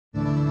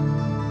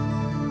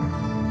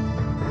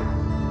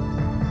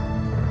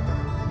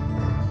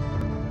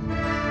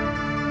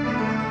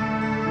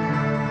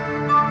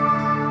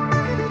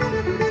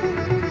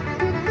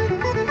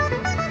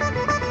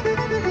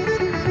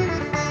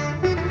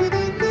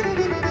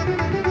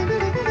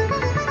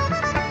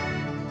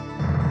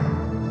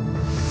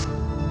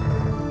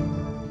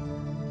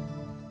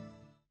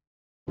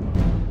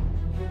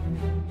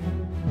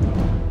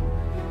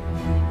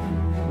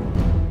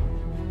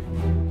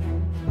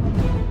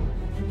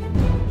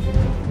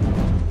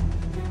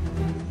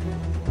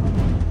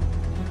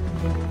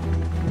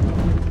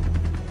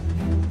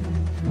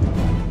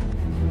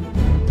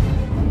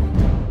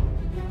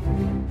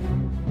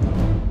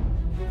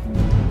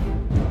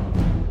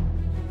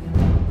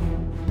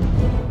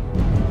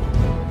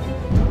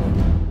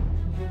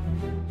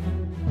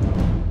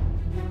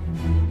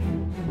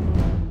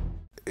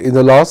In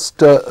the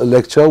last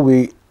lecture,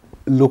 we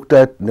looked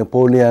at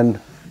Napoleon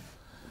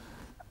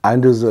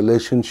and his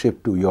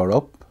relationship to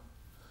Europe,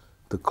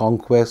 the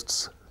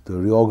conquests, the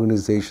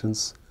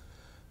reorganizations,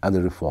 and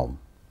the reform.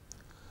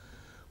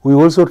 We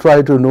also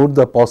tried to note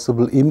the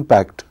possible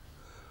impact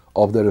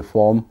of the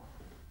reform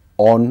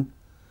on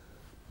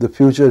the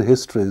future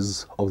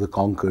histories of the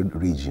conquered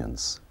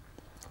regions.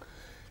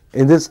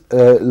 In this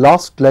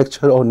last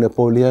lecture on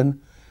Napoleon,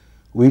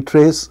 we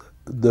trace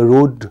the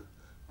road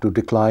to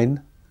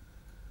decline,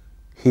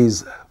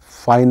 his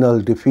final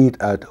defeat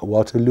at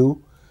Waterloo,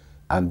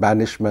 and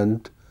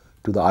banishment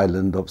to the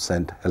island of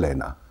St.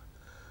 Helena.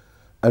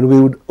 And we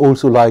would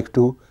also like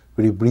to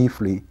very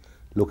briefly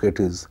look at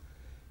his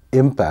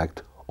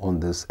impact on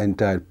this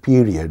entire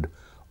period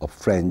of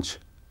French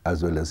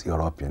as well as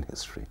European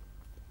history.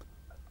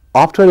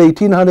 After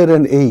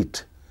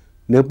 1808,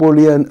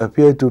 Napoleon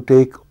appeared to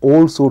take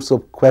all sorts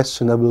of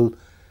questionable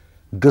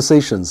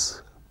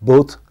decisions,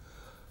 both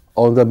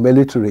on the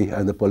military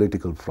and the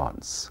political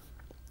fronts.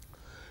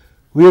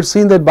 We had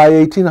seen that by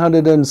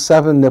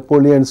 1807,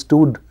 Napoleon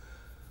stood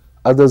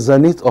at the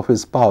zenith of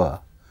his power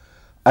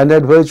and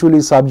had virtually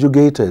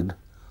subjugated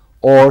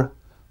or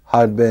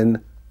had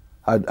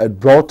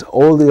brought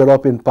all the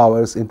European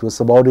powers into a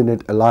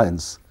subordinate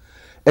alliance,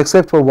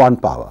 except for one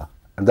power,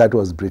 and that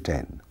was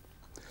Britain.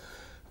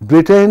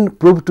 Britain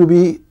proved to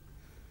be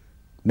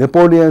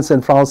Napoleon's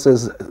and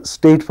France's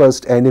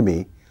state-first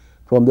enemy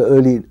from the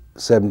early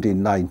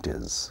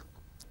 1790s.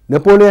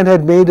 Napoleon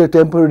had made a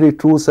temporary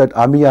truce at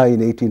Amiens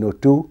in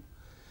 1802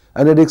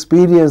 and had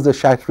experienced the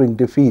shattering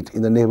defeat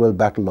in the naval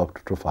battle of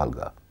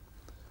Trafalgar.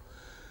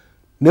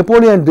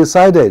 Napoleon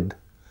decided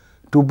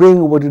to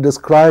bring what he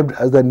described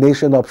as the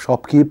nation of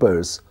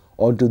shopkeepers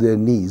onto their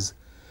knees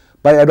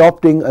by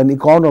adopting an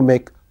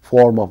economic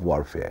form of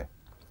warfare.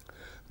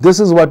 This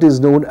is what is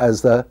known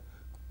as the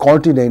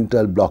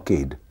continental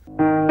blockade.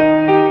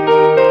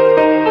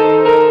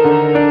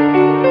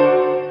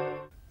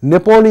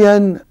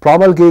 Napoleon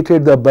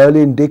promulgated the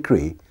Berlin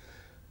Decree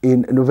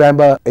in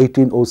November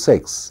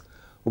 1806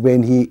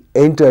 when he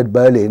entered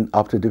Berlin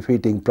after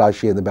defeating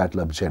Prussia in the Battle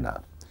of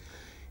Jena.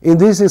 In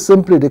this, he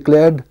simply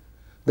declared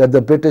that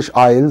the British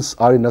Isles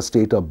are in a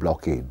state of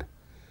blockade.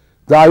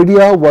 The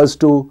idea was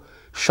to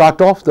shut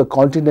off the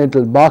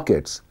continental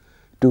markets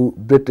to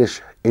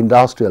British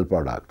industrial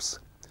products.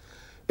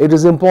 It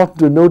is important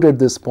to note at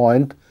this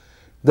point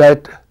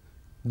that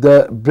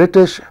the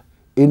British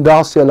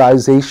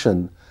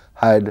industrialization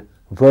had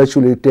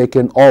virtually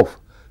taken off,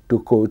 to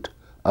quote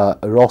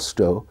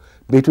Rostow,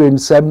 between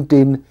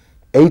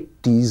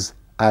 1780s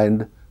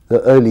and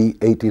the early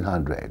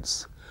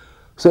 1800s.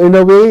 So in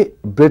a way,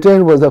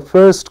 Britain was the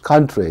first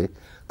country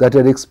that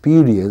had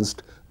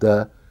experienced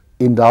the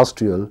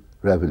Industrial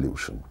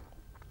Revolution.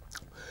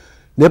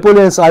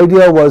 Napoleon's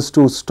idea was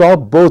to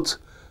stop both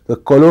the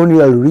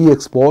colonial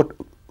re-export,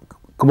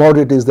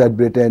 commodities that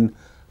Britain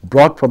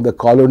brought from the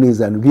colonies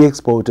and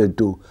re-exported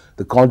to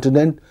the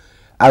continent,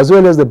 as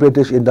well as the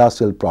British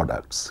industrial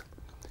products.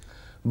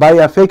 By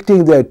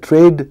affecting their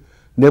trade,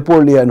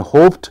 Napoleon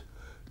hoped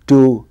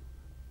to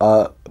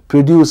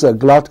produce a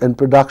glut in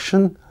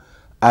production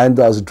and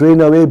thus drain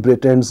away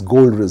Britain's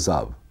gold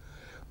reserve.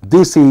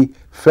 This he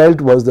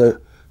felt was the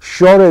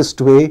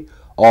surest way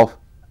of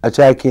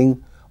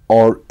attacking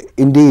or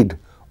indeed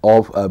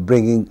of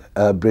bringing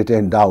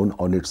Britain down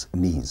on its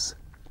knees.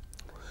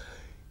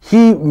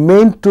 He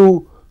meant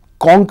to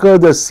conquer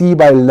the sea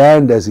by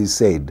land, as he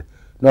said,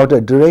 not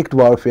a direct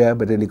warfare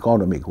but an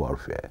economic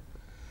warfare.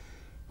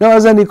 Now,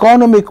 as an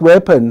economic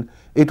weapon,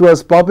 it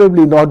was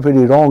probably not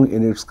very wrong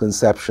in its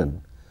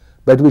conception,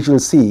 but we shall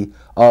see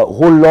a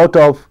whole lot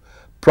of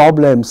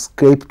problems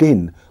crept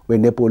in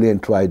when Napoleon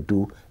tried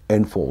to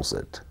enforce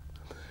it.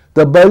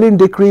 The Berlin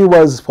Decree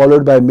was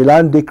followed by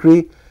Milan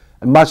Decree,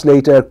 and much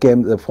later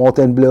came the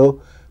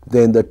Fontainebleau,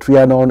 then the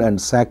Trianon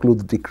and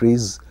Saint-Cloud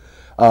decrees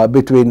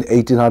between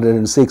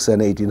 1806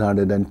 and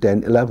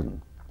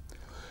 1810-11.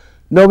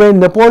 Now, when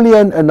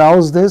Napoleon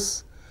announced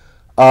this,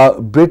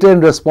 Britain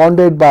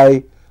responded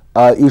by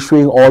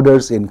issuing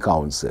orders in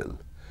council.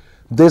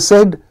 They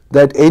said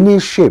that any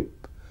ship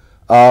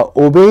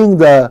obeying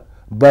the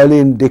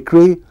Berlin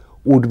Decree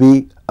would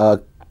be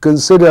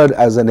considered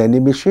as an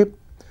enemy ship.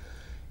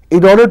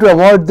 In order to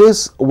avoid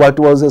this, what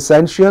was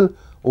essential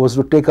was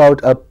to take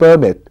out a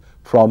permit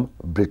from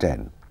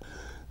Britain.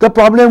 The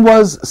problem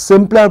was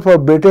simpler for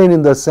Britain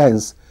in the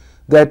sense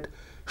that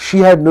she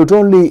had not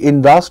only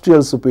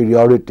industrial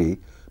superiority,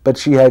 but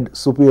she had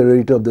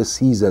superiority of the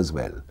seas as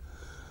well.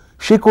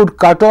 She could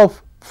cut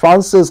off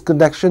France's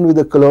connection with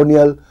the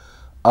colonial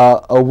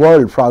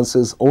world,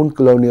 France's own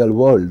colonial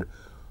world,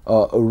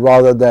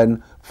 rather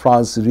than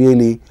France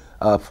really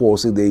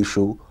forcing the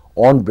issue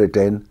on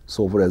Britain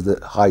so far as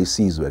the high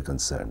seas were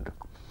concerned.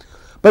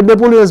 But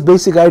Napoleon's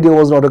basic idea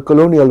was not a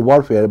colonial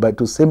warfare, but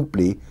to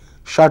simply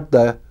shut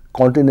the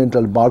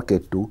continental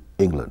market to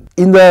England.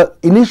 In the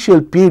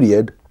initial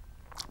period,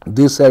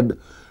 this had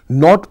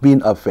not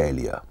been a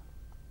failure.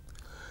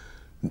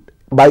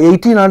 By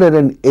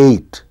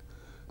 1808,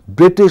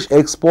 British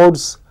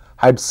exports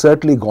had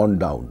certainly gone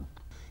down.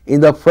 In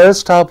the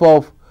first half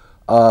of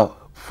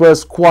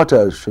first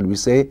quarter, should we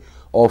say,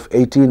 of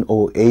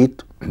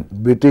 1808,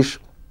 British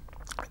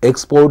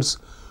exports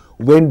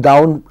went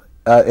down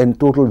in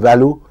total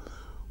value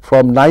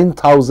from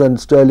 9,000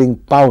 sterling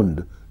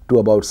pound to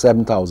about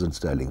 7,000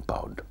 sterling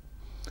pound.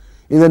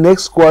 In the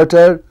next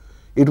quarter,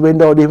 it went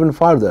down even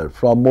further,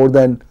 from more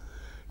than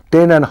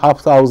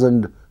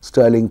 10,500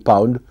 sterling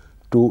pound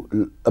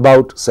to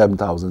about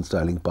 7,000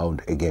 sterling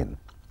pound again.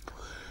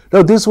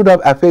 Now, this would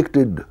have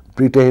affected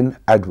Britain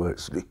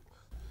adversely.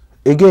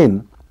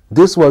 Again,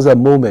 this was a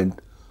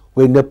moment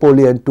when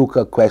Napoleon took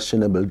a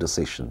questionable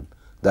decision,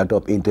 that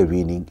of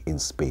intervening in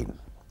Spain.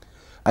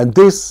 And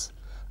this,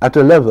 at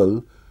a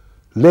level,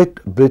 let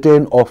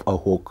Britain off a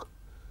hook,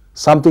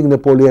 something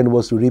Napoleon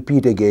was to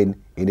repeat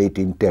again in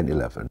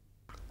 1810-11.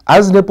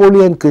 As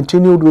Napoleon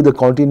continued with the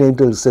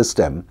continental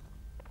system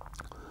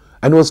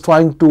and was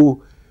trying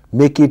to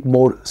make it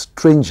more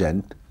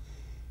stringent,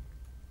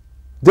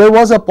 there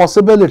was a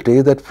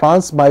possibility that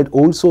France might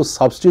also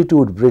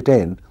substitute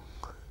Britain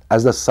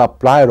as the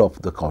supplier of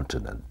the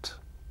continent.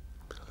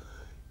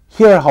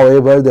 Here,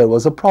 however, there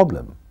was a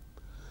problem,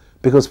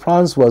 because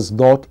France was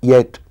not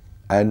yet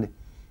an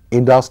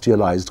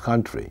industrialized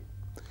country.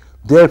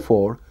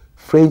 Therefore,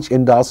 French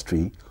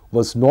industry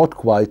was not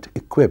quite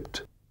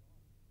equipped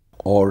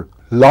or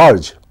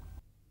large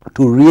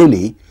to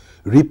really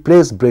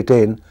replace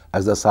Britain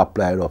as the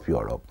supplier of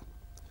Europe.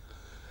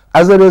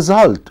 As a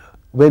result,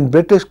 when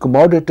British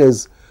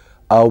commodities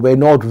were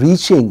not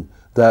reaching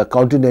the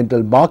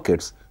continental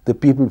markets, the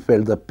people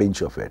felt the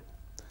pinch of it.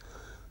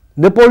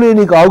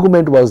 Napoleonic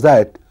argument was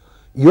that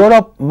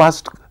Europe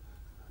must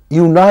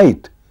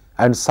unite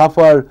and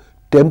suffer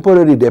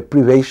temporary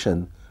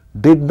deprivation,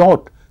 did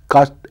not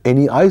cut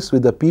any ice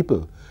with the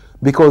people,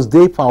 because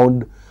they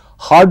found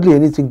hardly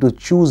anything to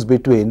choose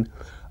between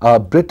a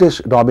British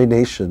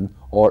domination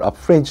or a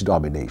French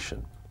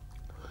domination.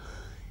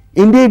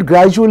 Indeed,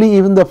 gradually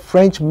even the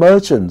French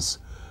merchants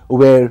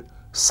were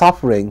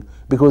suffering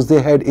because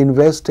they had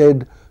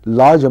invested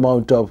large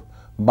amount of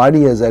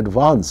money as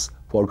advance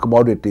for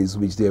commodities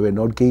which they were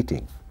not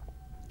getting.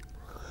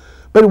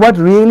 But what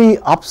really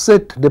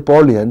upset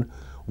Napoleon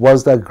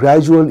was the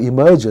gradual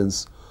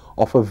emergence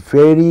of a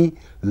very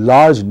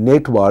large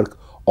network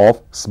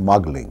of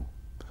smuggling.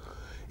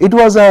 It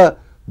was a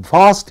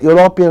vast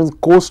European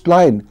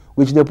coastline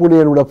which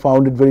Napoleon would have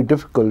found it very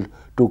difficult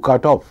to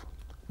cut off.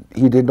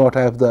 He did not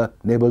have the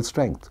naval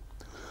strength.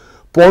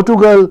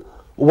 Portugal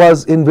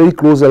was in very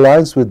close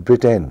alliance with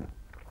Britain,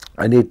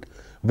 and it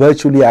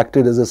virtually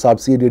acted as a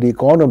subsidiary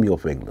economy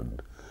of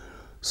England.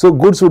 So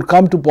goods would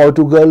come to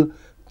Portugal,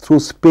 through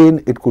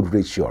Spain it could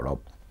reach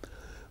Europe.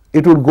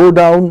 It would go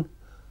down,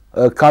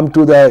 come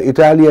to the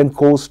Italian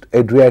coast,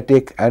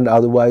 Adriatic and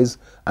otherwise,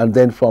 and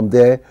then from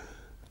there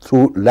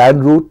through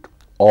land route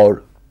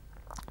or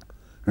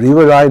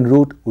riverine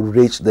route would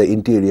reach the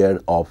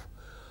interior of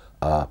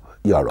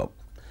Europe.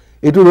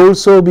 It would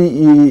also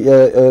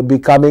be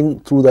coming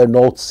through the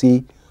North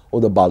Sea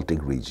or the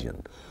Baltic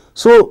region.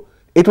 So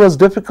it was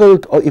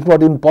difficult, or if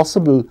not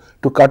impossible,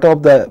 to cut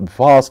off the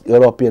vast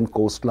European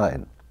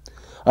coastline.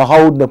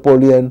 How would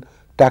Napoleon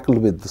tackle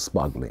with the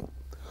smuggling?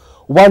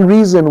 One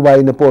reason why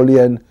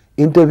Napoleon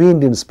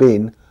intervened in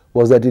Spain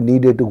was that he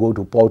needed to go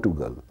to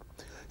Portugal.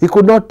 He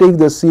could not take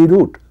the sea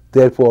route,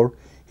 therefore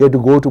he had to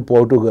go to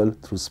Portugal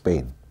through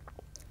Spain.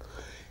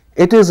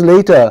 It is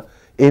later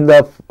in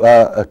the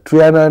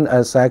Trianon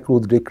and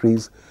Saint-Cloud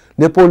decrees,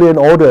 Napoleon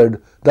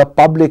ordered the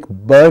public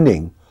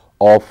burning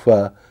of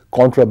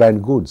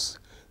contraband goods.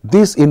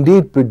 This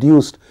indeed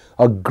produced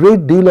a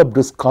great deal of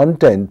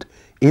discontent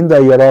in the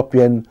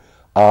European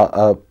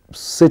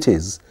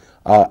cities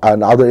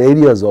and other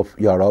areas of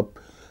Europe,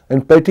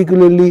 and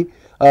particularly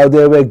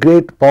there were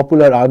great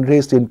popular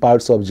unrest in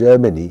parts of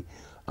Germany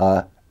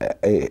as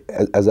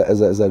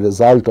a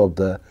result of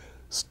the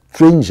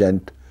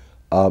stringent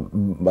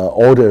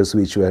orders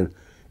which were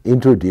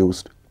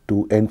introduced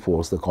to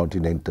enforce the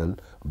continental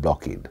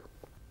blockade.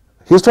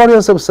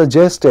 Historians have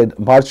suggested,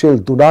 Marshal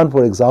Dunan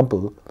for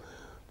example,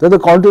 that the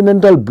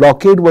continental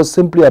blockade was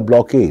simply a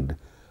blockade,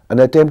 an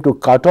attempt to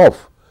cut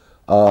off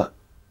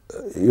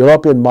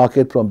European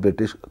market from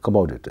British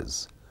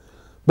commodities.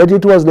 But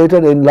it was later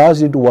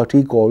enlarged into what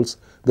he calls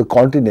the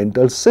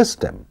continental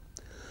system.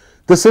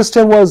 The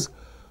system was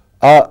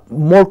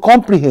more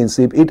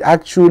comprehensive. It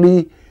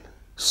actually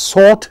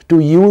sought to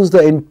use the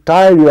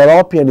entire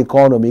European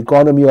economy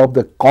of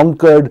the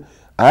conquered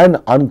and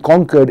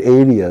unconquered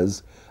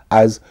areas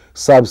as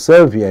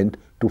subservient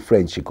to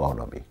French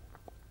economy.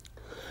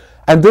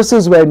 And this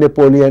is where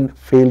Napoleon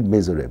failed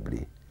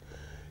miserably.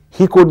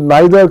 He could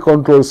neither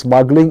control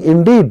smuggling.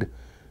 Indeed,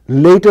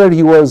 later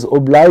he was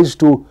obliged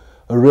to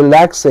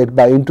relax it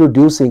by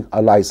introducing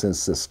a license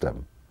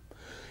system.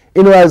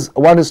 You know, as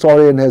one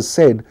historian has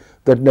said,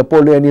 that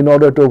Napoleon, in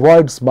order to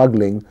avoid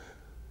smuggling,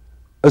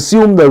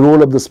 assumed the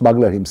role of the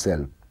smuggler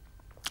himself.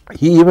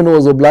 He even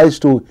was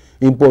obliged to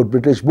import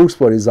British books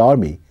for his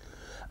army.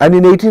 And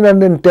in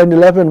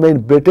 1810-11,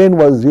 when Britain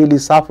was really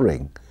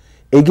suffering,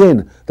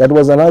 again, that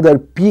was another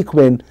peak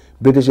when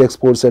British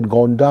exports had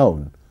gone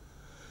down.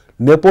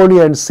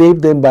 Napoleon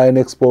saved them by an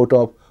export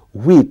of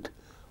wheat,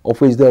 of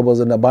which there was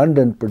an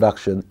abundant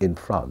production in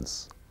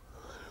France.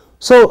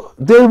 So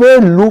there were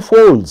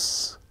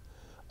loopholes,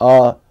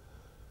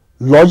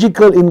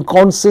 logical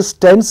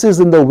inconsistencies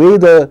in the way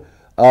the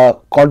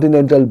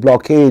continental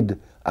blockade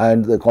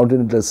and the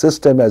continental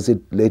system, as it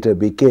later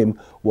became,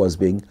 was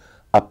being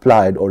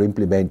applied or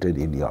implemented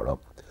in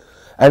Europe.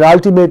 And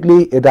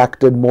ultimately it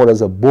acted more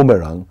as a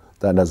boomerang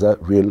than as a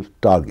real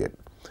target.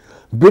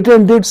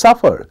 Britain did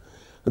suffer.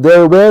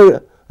 There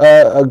were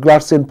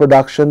gluts in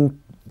production,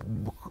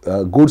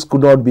 goods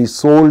could not be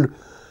sold,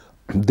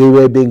 they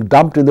were being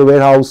dumped in the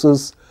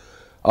warehouses,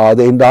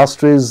 the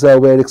industries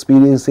were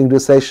experiencing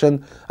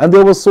recession, and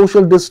there was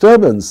social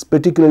disturbance,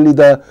 particularly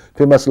the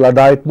famous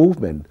Luddite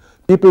movement.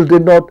 People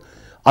did not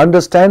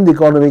understand the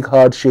economic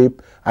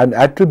hardship and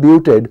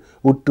attributed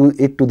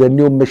it to the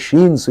new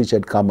machines which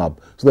had come up.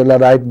 So the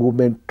Luddite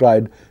movement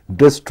tried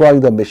destroying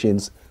the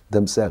machines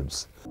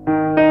themselves.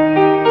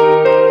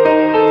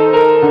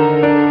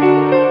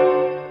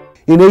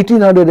 In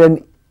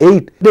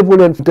 1808,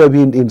 Napoleon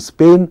intervened in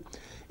Spain.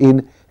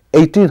 In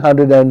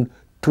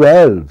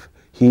 1812,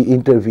 he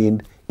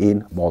intervened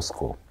in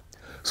Moscow.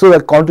 So the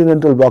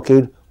continental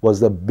blockade was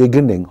the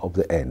beginning of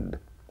the end.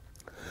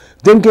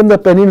 Then came the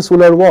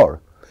Peninsular War.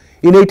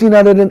 In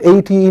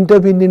 1808, he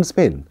intervened in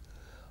Spain.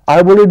 I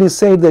have already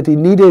said that he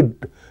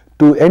needed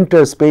to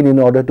enter Spain in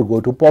order to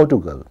go to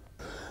Portugal.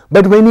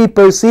 But when he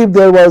perceived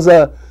there was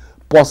a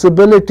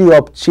possibility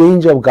of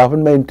change of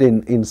government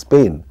in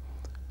Spain,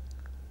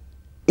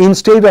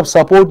 instead of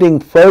supporting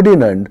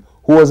Ferdinand,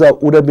 who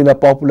would have been a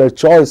popular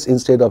choice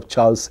instead of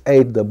Charles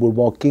VIII, the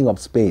Bourbon king of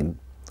Spain,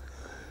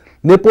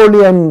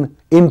 Napoleon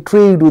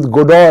intrigued with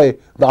Godoy,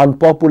 the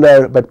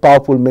unpopular but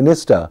powerful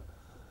minister,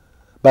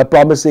 by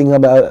promising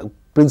him a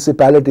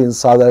principality in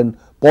southern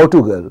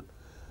Portugal,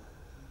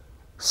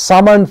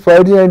 summoned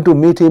Ferdinand to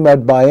meet him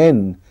at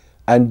Bayonne,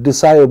 and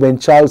decided, when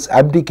Charles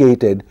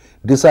abdicated,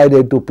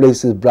 decided to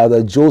place his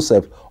brother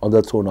Joseph on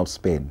the throne of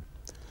Spain.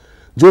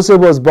 Joseph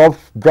was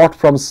brought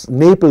from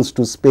Naples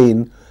to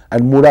Spain,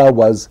 and Murat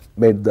was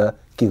made the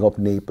king of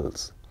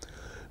Naples.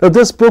 Now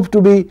this proved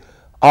to be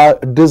a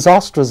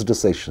disastrous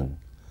decision.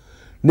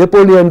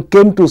 Napoleon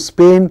came to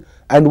Spain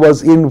and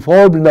was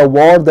involved in a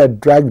war that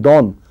dragged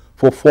on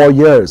for 4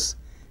 years,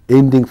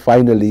 ending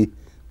finally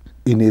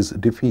in his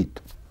defeat.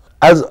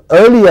 As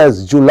early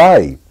as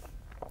July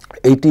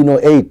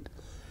 1808,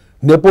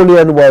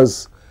 Napoleon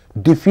was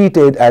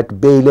defeated at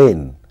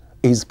Bayonne.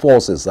 His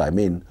forces,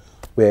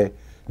 were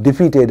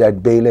defeated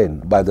at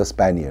Bayonne by the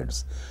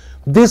Spaniards.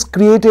 This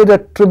created a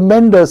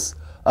tremendous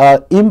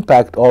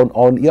impact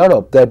on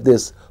Europe, that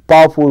this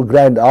powerful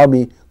grand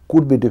army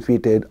could be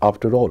defeated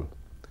after all.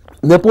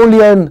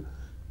 Napoleon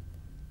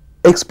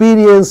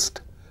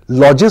experienced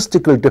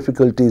logistical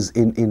difficulties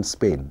in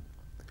Spain.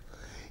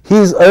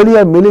 His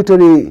earlier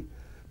military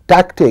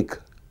tactic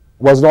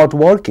was not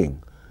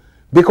working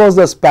because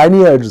the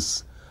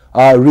Spaniards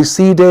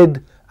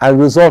receded and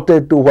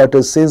resorted to what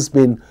has since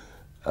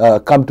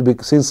come to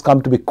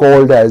be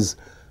called as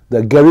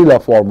the guerrilla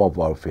form of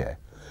warfare.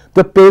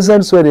 The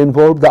peasants were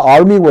involved, the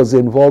army was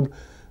involved,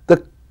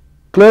 the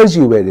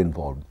clergy were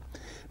involved.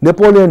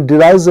 Napoleon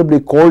derisively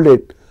called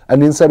it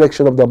an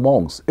insurrection of the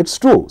monks. It's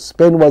true,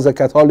 Spain was a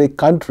Catholic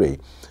country,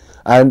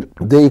 and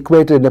they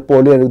equated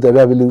Napoleon with the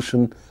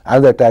revolution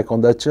and the attack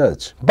on the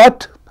church.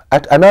 But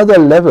at another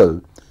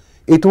level,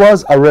 it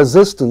was a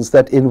resistance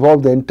that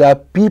involved the entire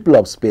people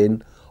of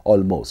Spain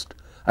almost.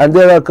 And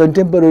there are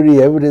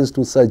contemporary evidence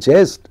to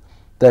suggest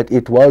that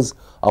it was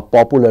a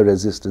popular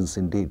resistance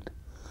indeed.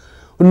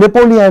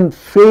 Napoleon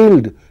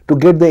failed to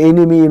get the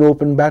enemy in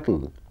open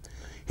battle.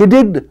 He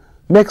did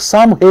make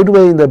some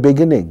headway in the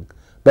beginning,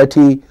 but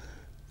he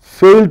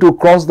failed to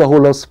cross the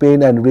whole of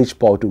Spain and reach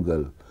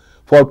Portugal,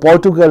 for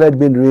Portugal had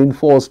been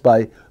reinforced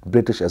by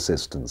British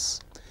assistance.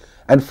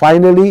 And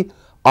finally,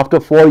 after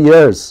 4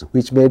 years,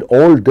 which made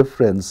all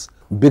difference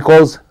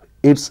because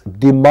its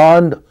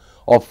demand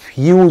of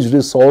huge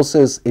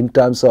resources in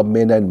terms of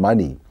men and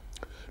money,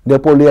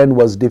 Napoleon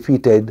was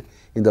defeated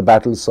in the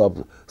battles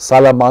of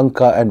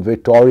Salamanca and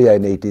Vittoria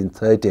in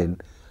 1813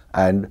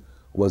 and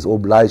was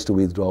obliged to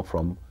withdraw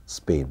from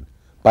Spain.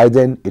 By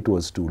then it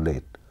was too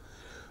late.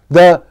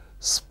 The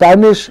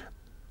Spanish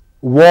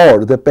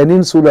War, the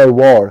Peninsular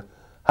War,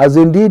 has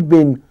indeed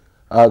been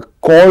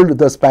called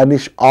the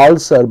Spanish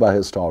ulcer by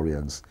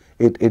historians.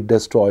 It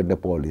destroyed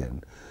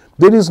Napoleon.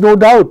 There is no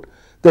doubt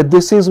that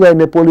this is where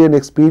Napoleon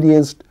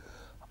experienced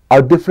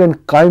a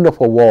different kind of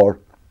a war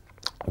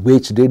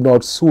which did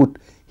not suit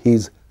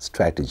his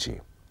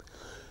strategy.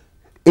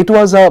 It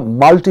was a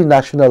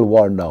multinational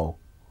war now.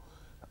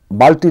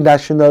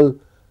 Multinational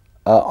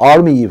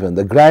army even.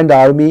 The Grand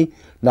Army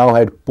now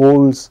had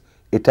Poles,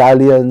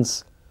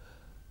 Italians,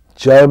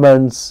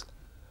 Germans,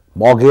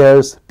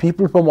 Magyars,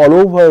 people from all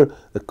over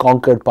the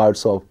conquered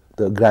parts of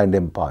the Grand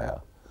Empire.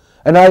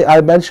 And I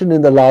mentioned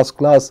in the last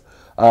class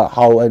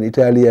how an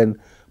Italian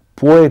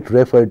poet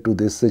referred to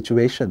this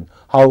situation,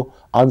 how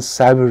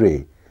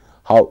unsavory,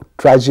 how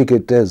tragic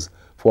it is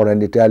for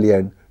an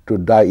Italian to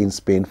die in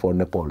Spain for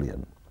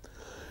Napoleon.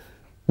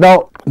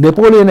 Now,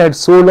 Napoleon had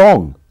so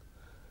long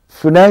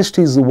financed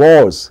his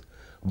wars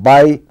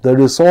by the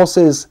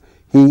resources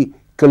he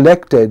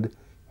collected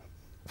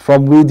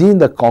from within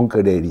the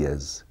conquered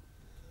areas.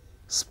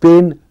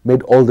 Spain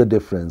made all the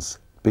difference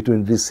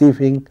between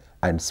receiving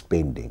and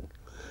spending.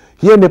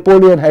 Here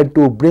Napoleon had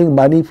to bring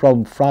money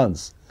from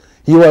France.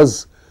 He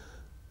was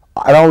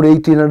around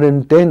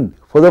 1810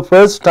 for the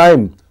first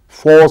time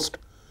forced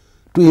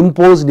to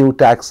impose new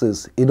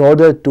taxes in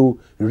order to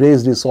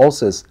raise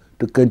resources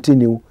to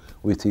continue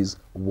with his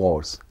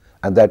wars,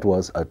 and that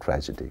was a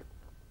tragedy.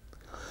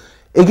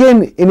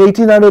 Again in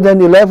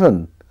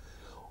 1811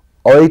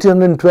 or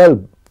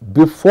 1812,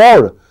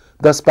 before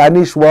the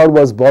Spanish War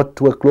was brought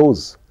to a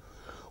close,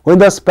 when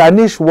the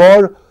Spanish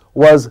War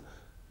was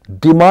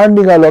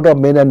demanding a lot of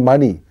men and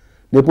money,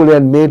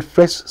 Napoleon made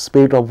fresh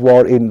spate of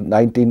war in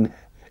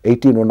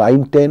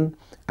 1809-10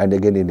 and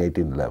again in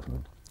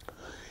 1811.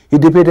 He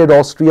defeated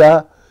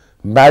Austria,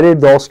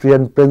 married the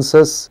Austrian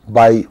princess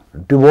by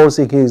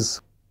divorcing his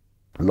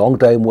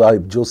long-time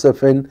wife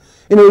Josephine.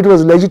 It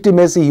was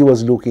legitimacy he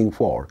was looking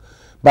for.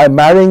 By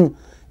marrying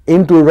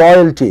into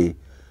royalty,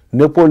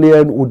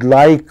 Napoleon would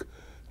like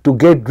to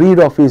get rid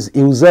of his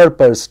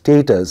usurper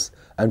status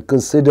and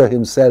consider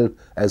himself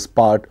as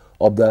part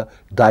of the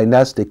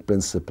dynastic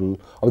principle,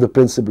 of the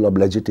principle of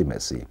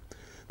legitimacy.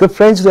 The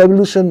French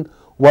Revolution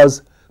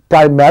was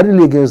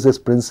primarily against this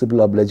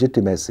principle of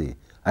legitimacy,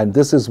 and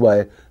this is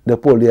why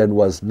Napoleon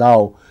was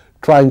now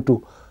trying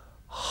to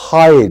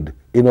hide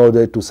in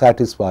order to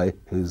satisfy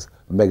his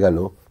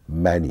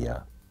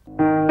megalomania.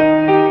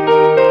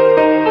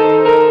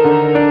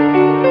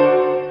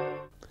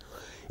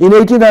 In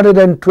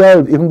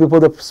 1812, even before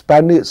the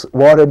Spanish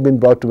War had been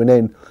brought to an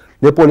end,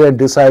 Napoleon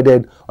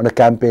decided on a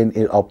campaign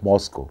of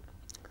Moscow.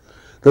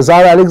 The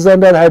Tsar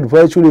Alexander had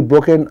virtually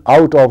broken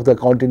out of the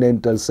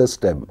continental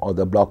system or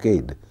the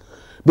blockade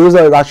because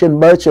the Russian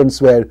merchants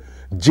were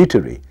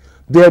jittery.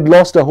 They had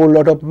lost a whole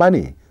lot of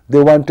money.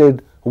 They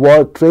wanted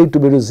trade to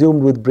be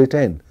resumed with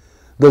Britain.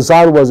 The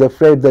Tsar was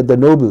afraid that the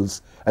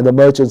nobles and the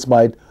merchants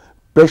might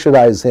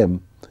pressurize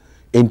him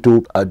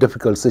into a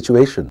difficult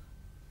situation.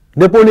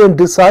 Napoleon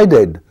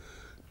decided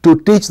to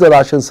teach the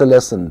Russians a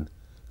lesson,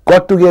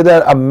 got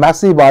together a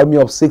massive army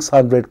of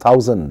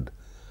 600,000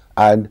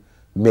 and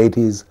made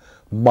his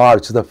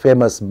march, the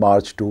famous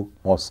march to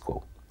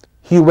Moscow.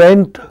 He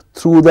went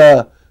through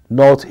the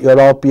North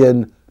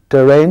European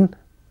terrain,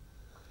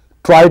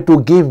 tried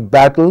to give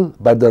battle,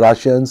 but the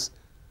Russians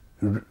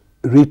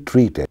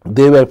retreated.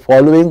 They were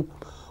following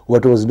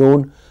what was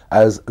known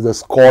as the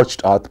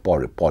scorched earth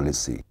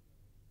policy.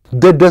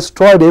 They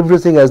destroyed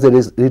everything as they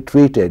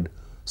retreated,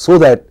 so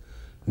that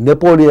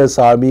Napoleon's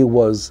army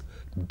was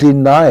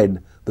denied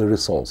the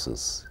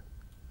resources.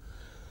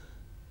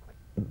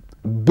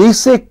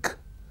 Basic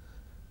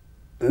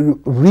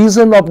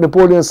reason of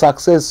Napoleon's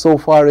success so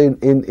far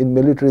in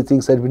military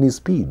things had been his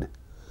speed.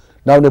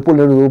 Now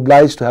Napoleon was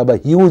obliged to have a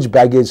huge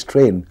baggage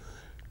train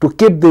to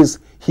keep this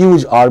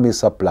huge army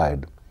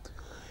supplied.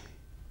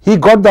 He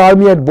got the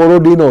army at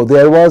Borodino.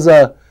 There was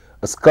a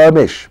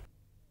skirmish.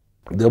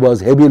 There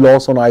was heavy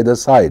loss on either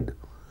side.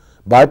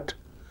 But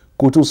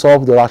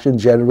Kutuzov, the Russian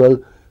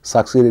general,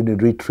 succeeded in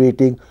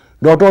retreating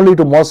not only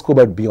to Moscow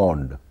but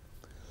beyond.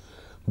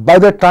 By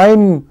the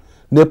time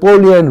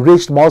Napoleon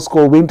reached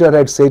Moscow, winter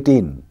had set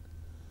in.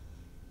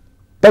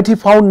 But he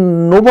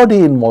found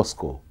nobody in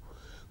Moscow.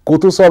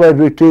 Kutuzov had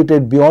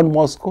retreated beyond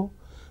Moscow.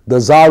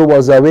 The Tsar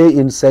was away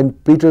in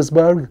St.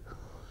 Petersburg,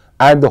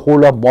 and the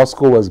whole of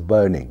Moscow was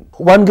burning.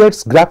 One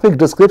gets graphic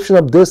description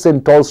of this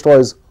in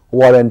Tolstoy's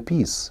War and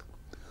Peace.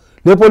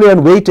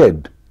 Napoleon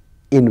waited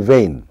in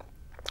vain.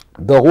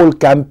 The whole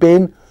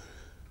campaign,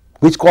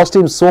 which cost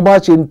him so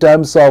much in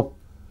terms of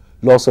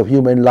loss of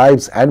human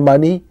lives and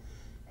money,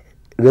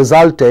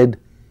 resulted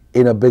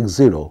in a big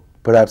zero,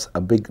 perhaps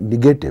a big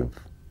negative.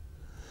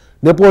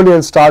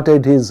 Napoleon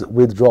started his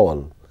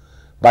withdrawal.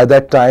 By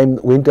that time,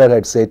 winter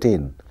had set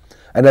in,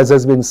 and as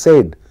has been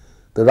said,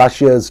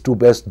 Russia's two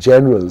best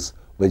generals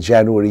were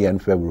January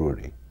and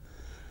February.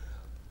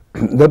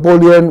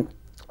 Napoleon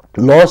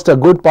lost a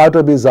good part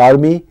of his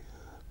army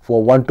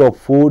for want of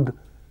food,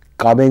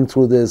 coming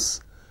through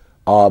this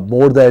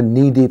more than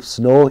knee-deep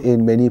snow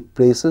in many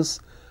places,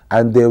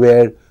 and they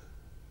were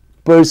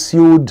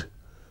pursued,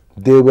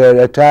 they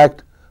were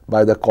attacked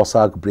by the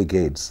Cossack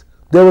brigades.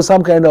 There was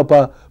some kind of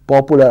a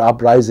popular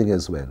uprising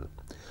as well.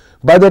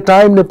 By the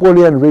time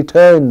Napoleon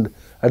returned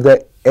at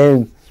the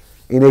end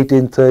in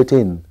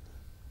 1813,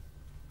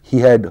 he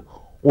had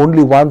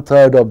only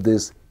 1/3 of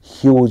this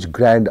huge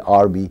grand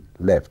army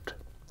left.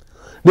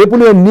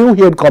 Napoleon knew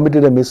he had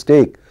committed a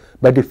mistake,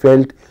 but he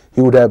felt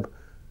he would have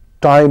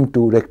time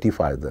to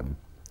rectify them.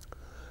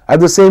 At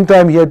the same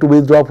time, he had to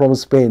withdraw from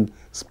Spain.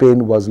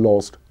 Spain was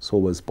lost, so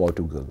was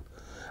Portugal.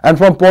 And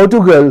from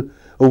Portugal,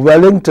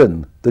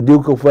 Wellington, the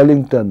Duke of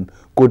Wellington,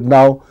 could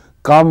now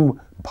come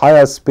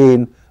via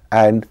Spain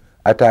and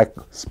attack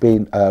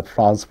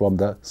France from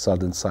the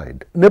southern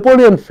side.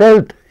 Napoleon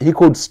felt he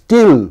could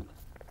still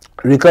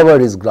recover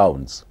his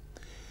grounds.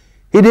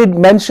 He did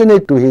mention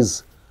it to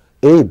his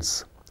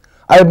aides.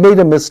 I have made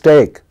a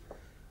mistake.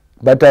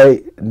 but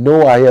I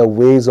know I have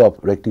ways of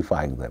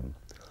rectifying them.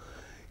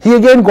 He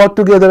again got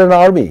together an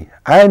army,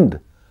 and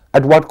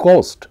at what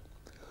cost?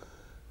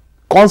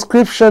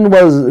 Conscription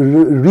was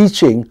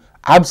reaching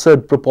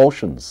absurd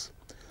proportions.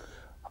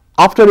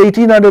 After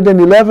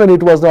 1811,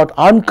 it was not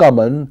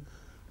uncommon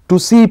to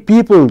see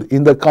people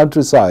in the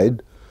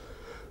countryside,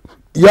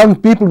 young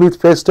people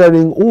with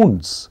festering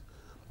wounds.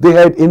 They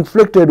had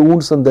inflicted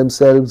wounds on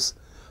themselves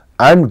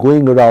and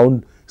going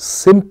around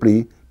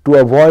simply to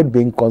avoid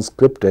being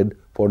conscripted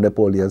for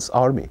Napoleon's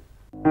army.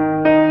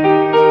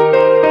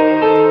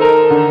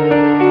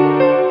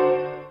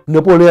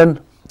 Napoleon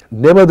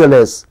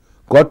nevertheless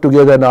got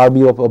together an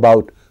army of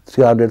about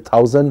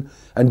 300,000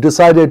 and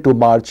decided to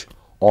march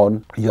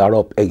on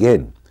Europe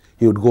again.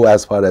 He would go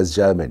as far as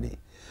Germany.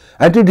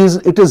 And it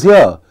is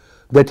here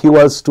that he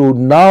was to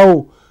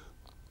now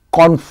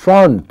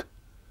confront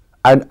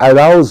and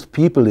arouse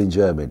people in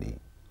Germany.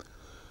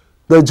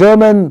 The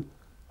German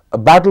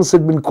battles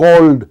had been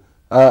called,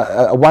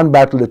 one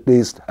battle at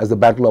least, as the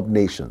Battle of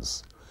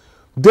Nations.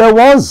 There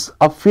was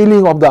a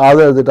feeling of the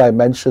other that I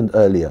mentioned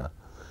earlier,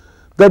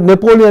 that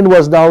Napoleon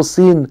was now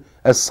seen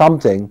as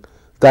something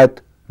that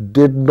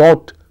did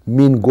not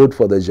mean good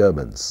for the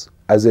Germans,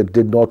 as it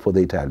did not for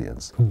the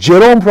Italians.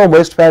 Jerome from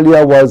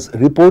Westphalia was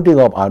reporting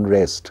of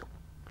unrest.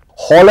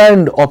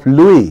 Holland of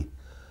Louis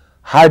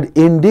had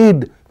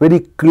indeed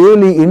very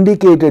clearly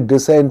indicated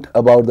dissent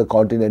about the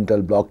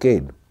continental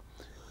blockade.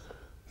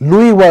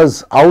 Louis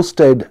was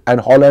ousted and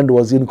Holland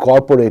was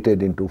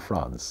incorporated into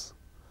France.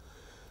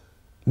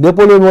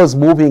 Napoleon was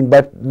moving,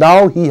 but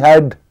now he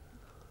had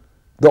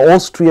the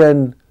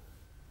Austrian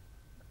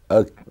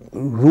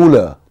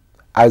ruler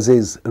as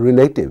his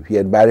relative. He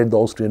had married the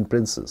Austrian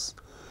princess.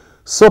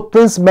 So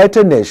Prince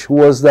Metternich, who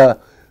was the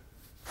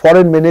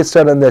foreign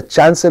minister and the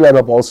chancellor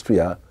of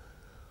Austria,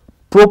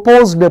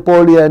 proposed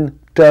Napoleon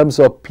terms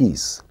of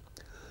peace.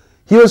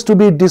 He was to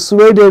be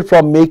dissuaded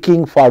from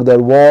making further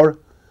war,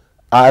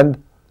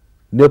 and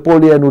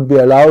Napoleon would be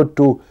allowed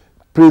to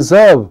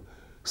preserve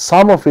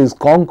some of his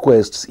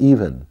conquests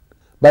even,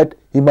 but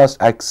he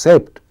must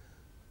accept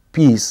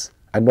peace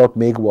and not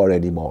make war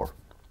anymore.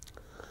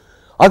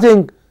 I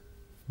think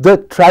the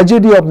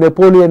tragedy of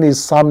Napoleon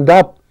is summed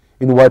up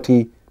in what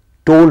he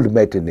told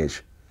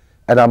Metternich,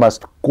 and I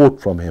must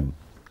quote from him.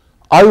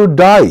 "I would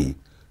die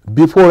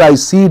before I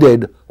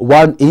ceded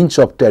 1 inch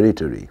of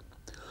territory.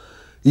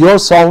 Your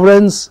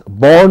sovereigns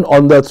born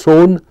on the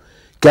throne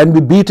can be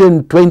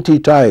beaten 20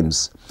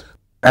 times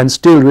and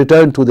still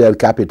return to their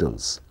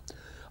capitals.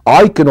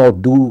 I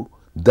cannot do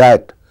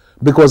that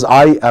because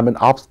I am an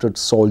obstinate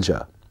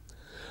soldier.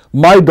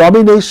 My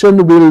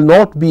domination will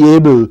not be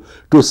able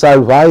to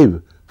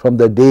survive from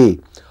the day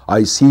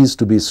I cease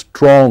to be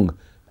strong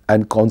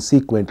and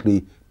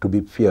consequently to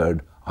be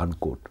feared."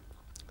 Unquote.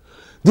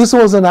 This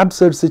was an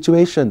absurd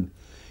situation.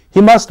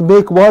 He must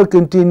make war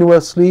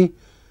continuously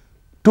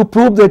to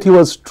prove that he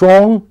was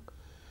strong.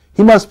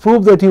 He must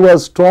prove that he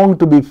was strong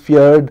to be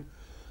feared,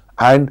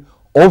 and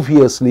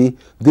obviously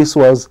this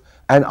was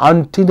an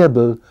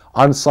untenable,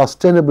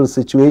 unsustainable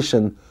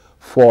situation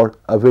for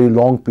a very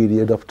long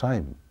period of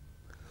time.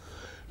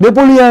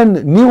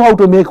 Napoleon knew how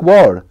to make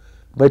war,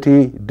 but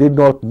he did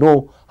not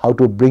know how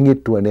to bring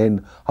it to an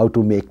end, how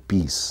to make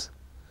peace.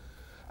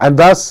 And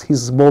thus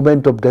his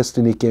moment of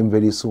destiny came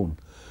very soon.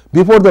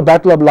 Before the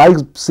Battle of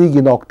Leipzig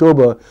in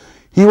October,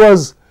 he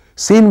was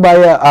seen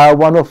by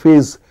one of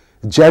his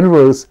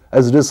generals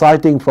as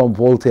reciting from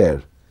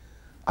Voltaire.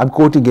 I'm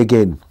quoting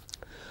again.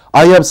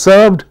 "I have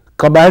served,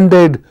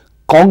 commanded,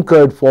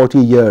 conquered 40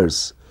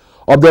 years.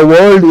 Of the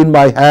world in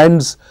my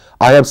hands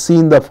I have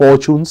seen the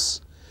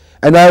fortunes,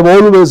 and I have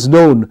always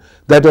known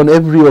that on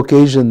every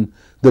occasion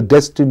the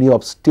destiny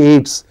of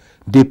states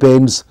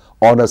depends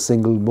on a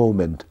single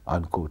moment."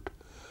 Unquote.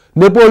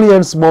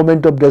 Napoleon's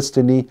moment of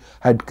destiny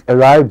had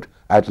arrived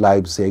at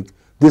Leipzig.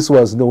 This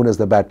was known as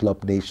the Battle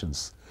of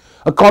Nations.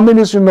 A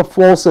combination of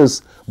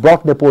forces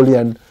brought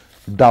Napoleon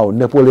down.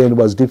 Napoleon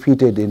was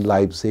defeated in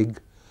Leipzig.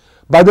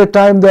 By the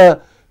time the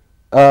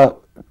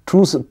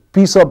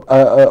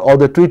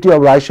Treaty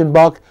of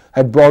Reichenbach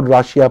had brought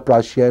Russia,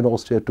 Prussia and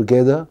Austria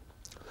together,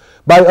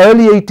 by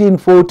early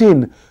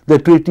 1814, the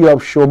Treaty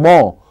of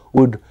Chaumont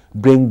would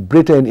bring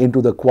Britain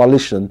into the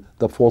coalition,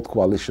 the fourth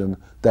coalition,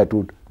 that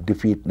would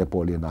defeat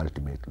Napoleon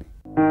ultimately.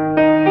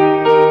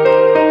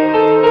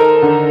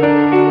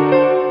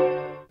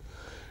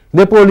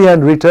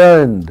 Napoleon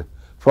returned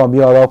from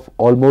Europe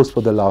almost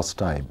for the last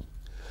time,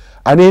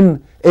 and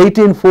in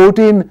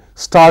 1814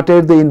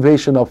 started the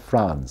invasion of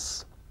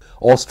France.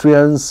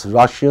 Austrians,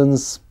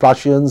 Russians,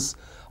 Prussians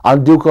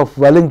and Duke of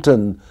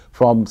Wellington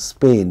from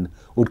Spain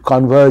would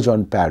converge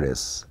on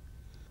Paris.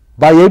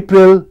 By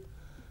April,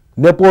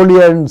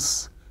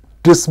 Napoleon's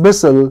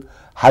dismissal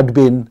had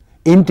been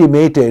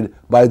intimated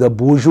by the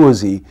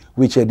bourgeoisie,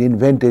 which had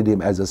invented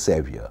him as a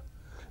savior.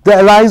 The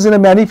Allies in a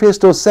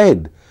manifesto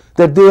said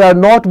that they are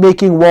not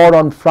making war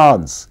on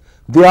France.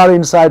 They are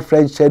inside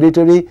French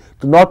territory,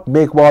 to not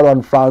make war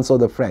on France or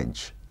the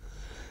French.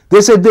 They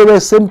said they were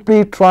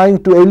simply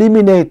trying to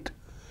eliminate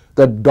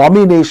the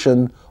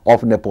domination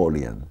of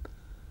Napoleon.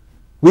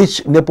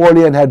 which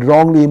Napoleon had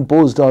wrongly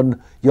imposed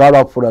on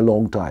Europe for a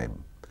long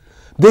time.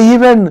 They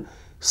even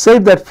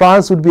said that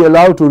France would be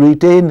allowed to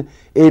retain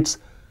its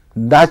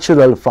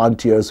natural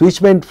frontiers,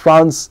 which meant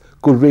France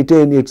could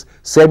retain its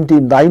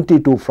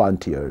 1792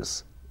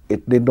 frontiers.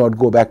 It did not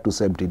go back to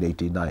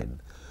 1789.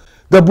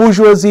 The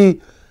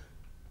bourgeoisie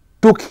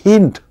took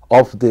hint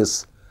of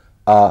this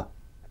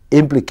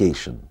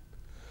implication,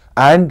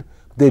 and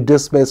they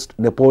dismissed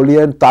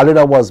Napoleon.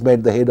 Talleyrand was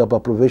made the head of a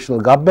provisional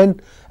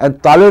government,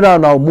 and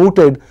Talleyrand now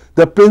mooted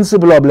the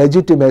principle of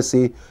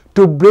legitimacy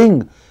to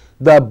bring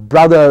the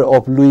brother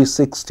of Louis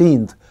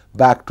XVI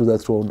back to the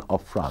throne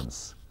of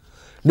France.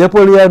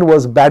 Napoleon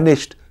was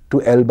banished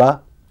to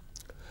Elba,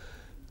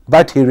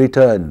 but he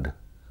returned.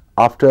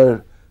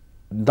 After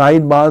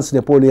 9 months,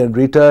 Napoleon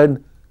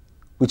returned,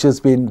 which has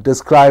been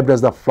described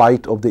as the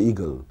flight of the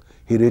eagle.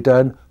 He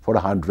returned for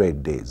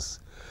 100 days.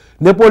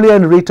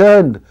 Napoleon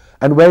returned,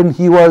 and when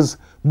he was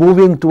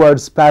moving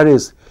towards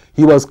Paris,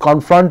 he was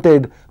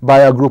confronted by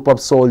a group of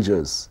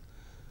soldiers.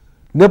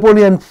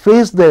 Napoleon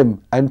faced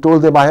them and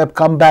told them, "I have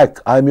come back,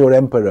 I am your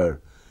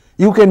emperor.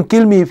 You can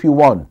kill me if you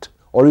want,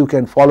 or you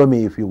can follow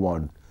me if you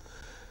want."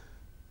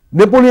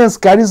 Napoleon's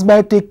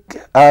charismatic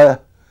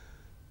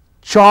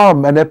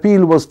charm and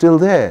appeal was still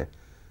there.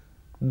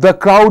 The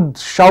crowd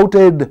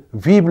shouted,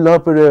 "Vive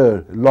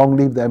l'empereur, long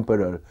live the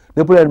emperor."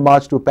 Napoleon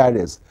marched to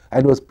Paris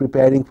and was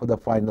preparing for the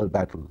final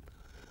battle,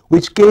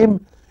 which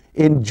came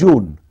in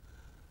June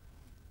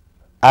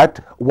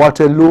at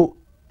Waterloo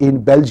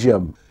in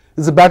Belgium.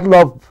 It's the Battle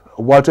of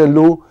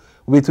Waterloo,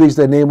 with which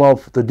the name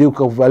of the Duke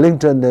of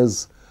Wellington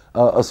is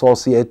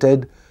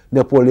associated.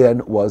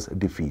 Napoleon was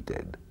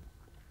defeated,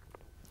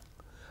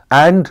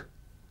 and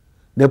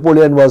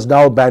Napoleon was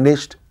now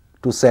banished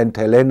to St.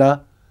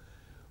 Helena,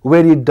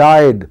 where he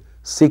died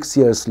 6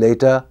 years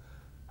later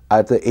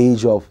at the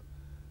age of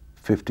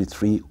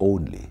 53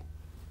 only.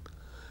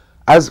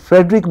 As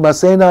Frederick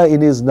Masséna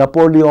in his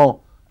Napoleon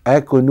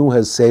Inconnu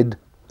has said,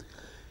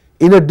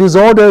 "In a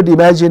disordered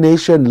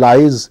imagination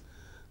lies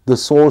the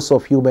source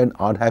of human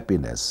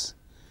unhappiness.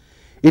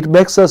 It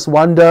makes us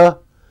wander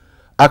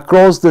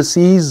across the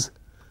seas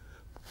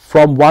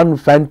from one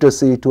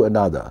fantasy to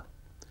another,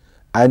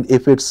 and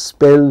if its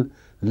spell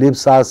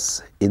leaves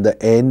us in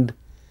the end,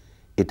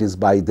 it is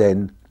by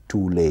then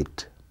too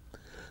late.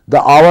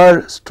 The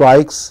hour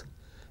strikes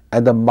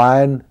and the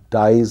man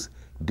dies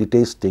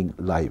detesting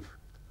life."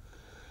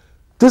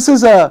 This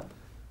is a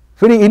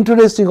very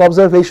interesting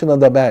observation on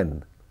the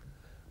man.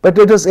 But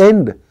let us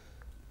end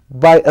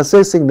by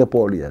assessing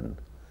Napoleon.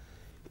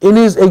 In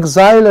his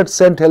exile at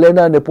St.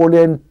 Helena,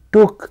 Napoleon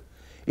took,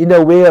 in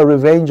a way, a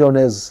revenge on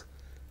his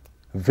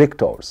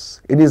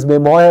victors. In his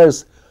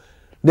memoirs,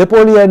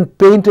 Napoleon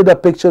painted a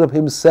picture of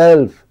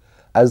himself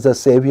as the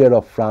savior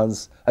of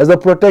France, as the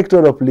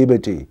protector of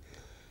liberty.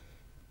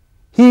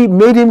 He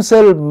made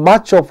himself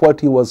much of what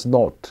he was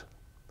not.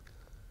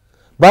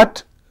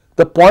 But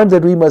the point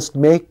that we must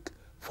make,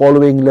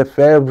 following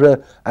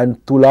Lefebvre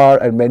and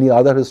Toulard and many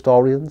other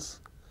historians,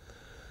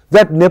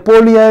 that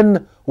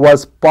Napoleon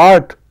was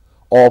part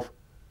of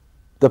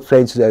the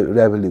French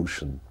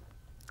Revolution.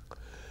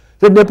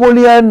 That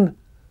Napoleon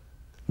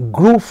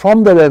grew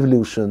from the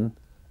Revolution,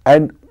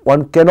 and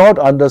one cannot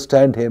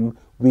understand him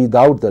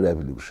without the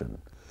Revolution.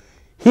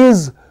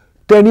 His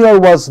tenure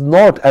was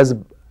not, as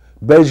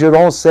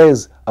Bergeron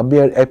says, a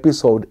mere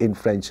episode in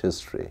French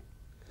history.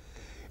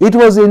 It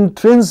was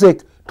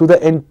intrinsic to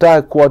the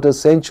entire quarter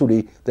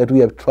century that we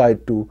have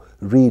tried to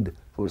read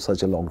for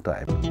such a long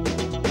time.